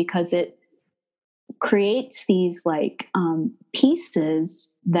kind, because it creates these like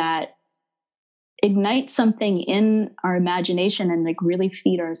pieces that ignite something in our imagination and like really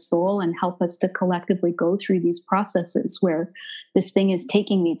feed our soul and help us to collectively go through these processes where this thing is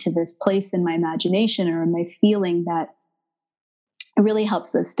taking me to this place in my imagination or in my feeling that it really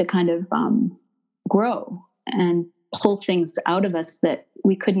helps us to kind of grow and pull things out of us that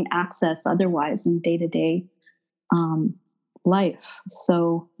we couldn't access otherwise in day-to-day life.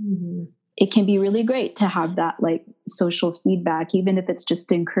 So it can be really great to have that like social feedback, even if it's just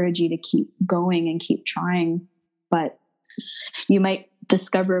to encourage you to keep going and keep trying. But you might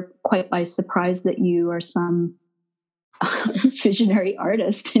discover quite by surprise that you are some visionary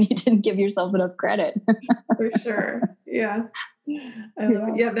artist and you didn't give yourself enough credit. For sure. Yeah.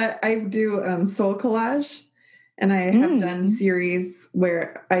 That I do soul collage, and I have done series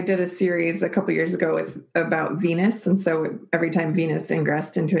where I did a series a couple years ago about Venus. And so every time Venus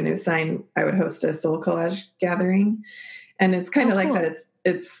ingressed into a new sign, I would host a soul collage gathering. And it's kind of like that.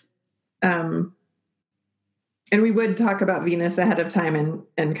 It's and we would talk about Venus ahead of time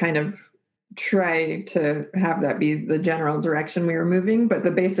and kind of try to have that be the general direction we were moving. But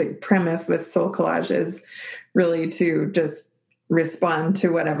the basic premise with soul collage is really to just respond to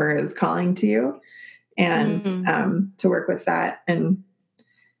whatever is calling to you. And to work with that, and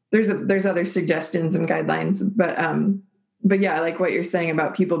there's other suggestions and guidelines, but yeah, like what you're saying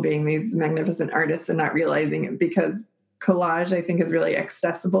about people being these magnificent artists and not realizing it, because collage I think is really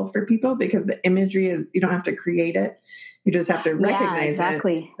accessible for people because the imagery is, you don't have to create it, you just have to recognize it and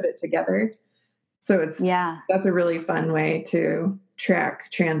put it together. So that's a really fun way to track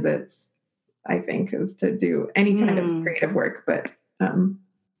transits, I think, is to do any kind of creative work, but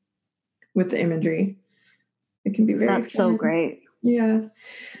with the imagery. It can be very That's fun. So great. Yeah.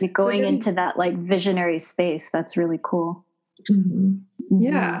 You're going into that like visionary space. That's really cool.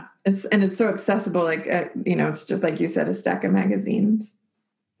 Yeah. It's so accessible. Like, it's just like you said, a stack of magazines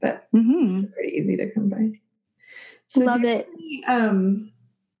that are pretty easy to come by. So love it. Any,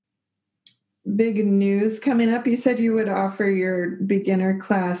 big news coming up? You said you would offer your beginner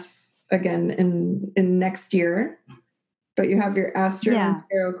class again in next year. But you have your Astro and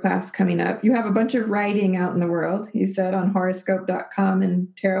Tarot class coming up. You have a bunch of writing out in the world, you said, on horoscope.com and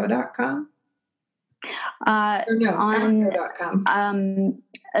tarot.com? On astro.com.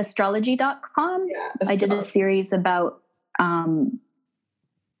 Astrology.com. Yeah, I did a series about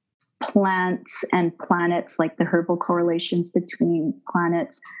plants and planets, like the herbal correlations between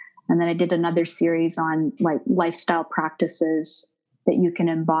planets. And then I did another series on like lifestyle practices that you can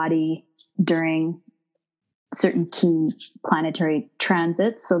embody during certain key planetary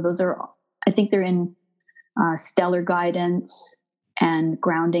transits. So those are, I think they're in stellar guidance and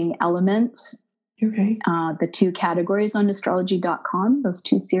grounding elements. Okay. The two categories on astrology.com, those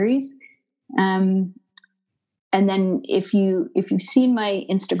two series. And then if you've seen my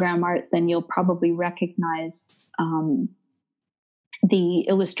Instagram art, then you'll probably recognize the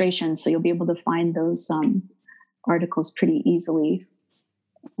illustrations. So you'll be able to find those articles pretty easily.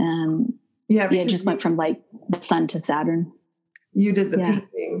 It just went from like the sun to Saturn. You did the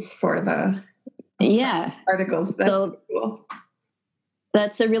paintings for the articles. That's so cool.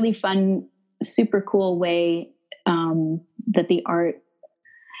 That's a really fun, super cool way that the art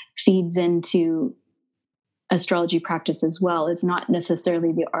feeds into astrology practice as well. It's not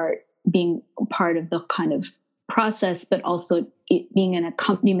necessarily the art being part of the kind of process, but also it being an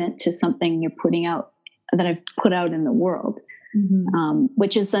accompaniment to something you're putting out, that I've put out in the world. Mm-hmm.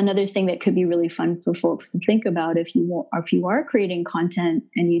 Which is another thing that could be really fun for folks to think about if you are creating content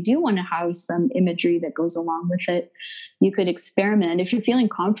and you do want to have some imagery that goes along with it. You could experiment if you're feeling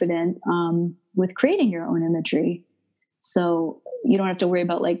confident with creating your own imagery, so you don't have to worry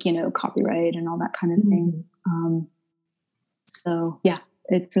about copyright and all that kind of thing. So yeah,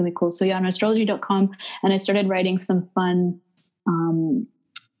 it's really cool. So yeah, on astrology.com, and I started writing some fun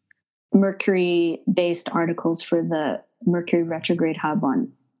Mercury-based articles for the Mercury retrograde hub on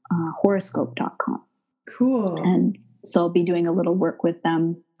horoscope.com. Cool. And so I'll be doing a little work with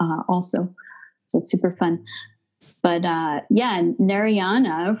them also. So it's super fun. But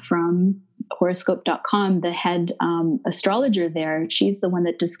Narayana from horoscope.com, the head astrologer there, she's the one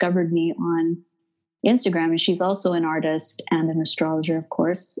that discovered me on Instagram. And she's also an artist and an astrologer, of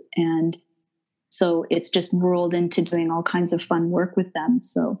course. And so it's just rolled into doing all kinds of fun work with them.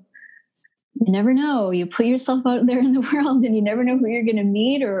 So you never know. You put yourself out there in the world and you never know who you're going to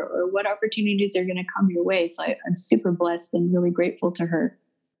meet or what opportunities are going to come your way. So I'm super blessed and really grateful to her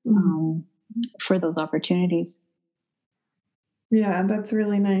for those opportunities. Yeah, that's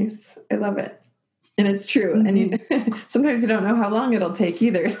really nice. I love it. And it's true. Mm-hmm. And sometimes you don't know how long it'll take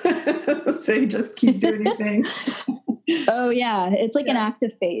either. So you just keep doing your thing. Oh, yeah. It's like an act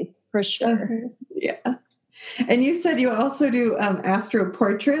of faith for sure. Yeah. And you said you also do astro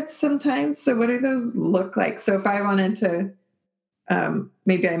portraits sometimes. So what do those look like? So if I wanted to,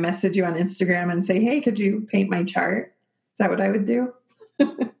 maybe I message you on Instagram and say, hey, could you paint my chart? Is that what I would do?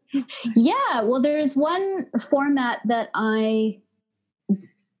 Yeah. Well, there's one format that I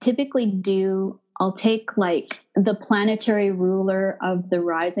typically do. I'll take like the planetary ruler of the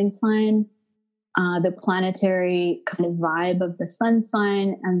rising sign, the planetary kind of vibe of the sun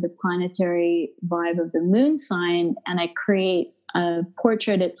sign, and the planetary vibe of the moon sign. And I create a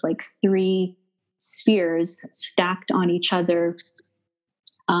portrait. It's like 3 spheres stacked on each other.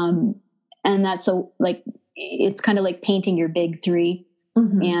 And that's it's kind of like painting your big 3.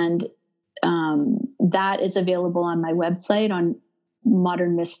 Mm-hmm. And that is available on my website on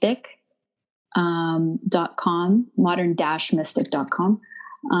modernmystic.com, modern-mystic.com.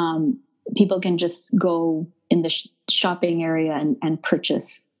 People can just go in the shopping area and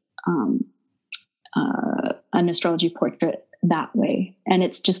purchase an astrology portrait that way. And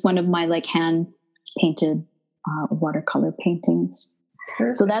it's just one of my like hand painted watercolor paintings.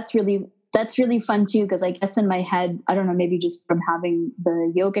 Perfect. So that's really fun too, because I guess in my head, I don't know, maybe just from having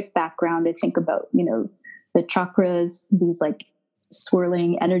the yogic background, I think about, the chakras, these like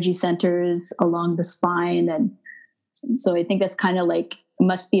swirling energy centers along the spine. And so I think that's kind of like,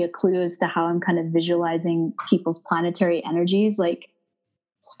 must be a clue as to how I'm kind of visualizing people's planetary energies, like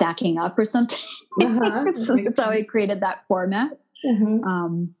stacking up or something. So that's how I created that format.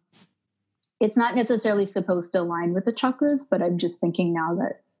 Mm-hmm. It's not necessarily supposed to align with the chakras, but I'm just thinking now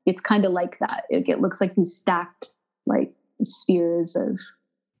that it's kind of like that. It looks like these stacked like spheres of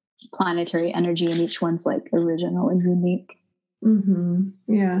planetary energy, and each one's like original and unique. Mm-hmm.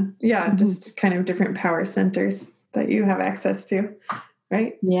 Yeah. Mm-hmm. Just kind of different power centers that you have access to,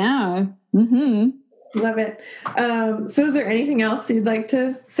 right? Yeah. Mm-hmm. Love it. So is there anything else you'd like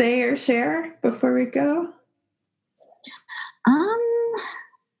to say or share before we go?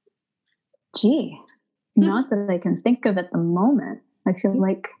 Not that I can think of at the moment. I feel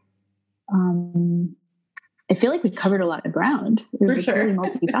like I feel like we covered a lot of ground. It was really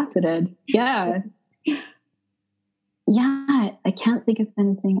multifaceted. Yeah. Yeah. I can't think of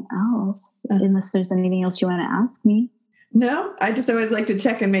anything else unless there's anything else you want to ask me. No, I just always like to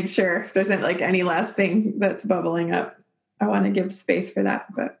check and make sure if there's like any last thing that's bubbling up. I want to give space for that,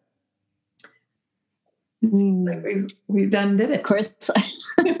 but like we've done did it. Of course,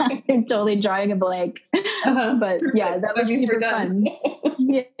 I'm totally drawing a blank. But yeah, that was super fun.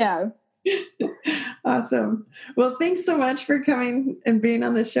 Yeah. Awesome. Well, thanks so much for coming and being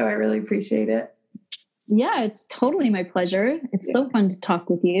on the show. I really appreciate it. Yeah, it's totally my pleasure. It's so fun to talk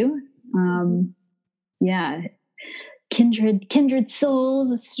with you. Yeah. Kindred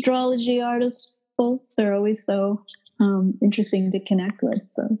souls, astrology artists, folks are always so interesting to connect with.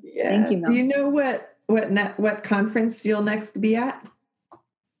 So thank you, Mel. Do you know what conference you'll next be at?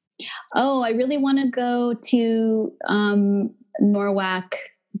 Oh, I really want to go to NORWAC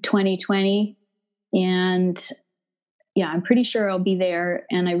 2020. And yeah, I'm pretty sure I'll be there.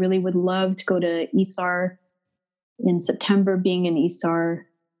 And I really would love to go to ESAR in September, being an ESAR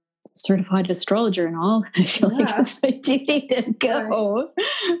certified astrologer and all. I feel like it's my duty to go.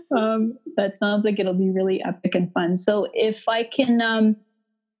 That sounds like it'll be really epic and fun. So if I can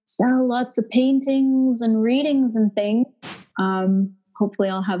sell lots of paintings and readings and things, hopefully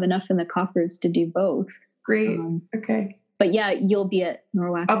I'll have enough in the coffers to do both. Great. Okay. But yeah, you'll be at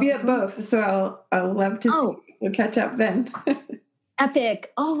NORWAC. I'll be at both, so I'll love to see. We'll catch up then.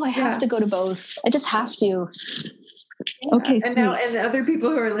 Epic. Oh, I have to go to both. I just have to. Yeah. Okay, sweet. And other people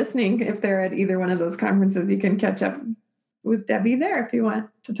who are listening, if they're at either one of those conferences, you can catch up with Debbie there if you want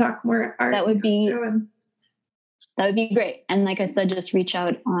to talk more art. That would be great. And like I said, just reach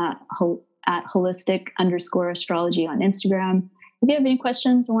out at holistic_astrology on Instagram. If you have any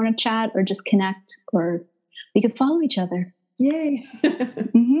questions or want to chat or just connect, or we could follow each other. Yay.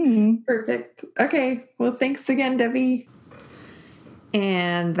 Perfect. Okay. Well, thanks again, Debbie.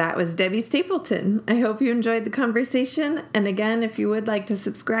 And that was Debbie Stapleton. I hope you enjoyed the conversation. And again, if you would like to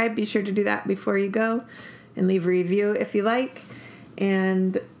subscribe, be sure to do that before you go and leave a review if you like.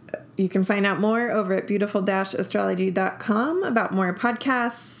 And you can find out more over at beautiful-astrology.com about more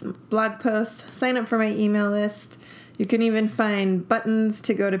podcasts, blog posts, sign up for my email list. You can even find buttons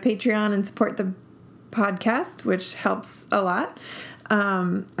to go to Patreon and support the podcast, which helps a lot.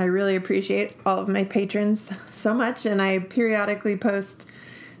 I really appreciate all of my patrons so much, and I periodically post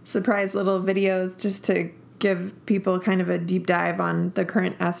surprise little videos just to give people kind of a deep dive on the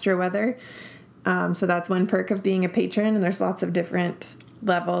current astro weather. So that's one perk of being a patron, and there's lots of different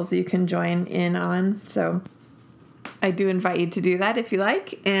levels you can join in on. So I do invite you to do that if you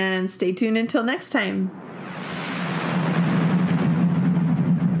like, and stay tuned until next time.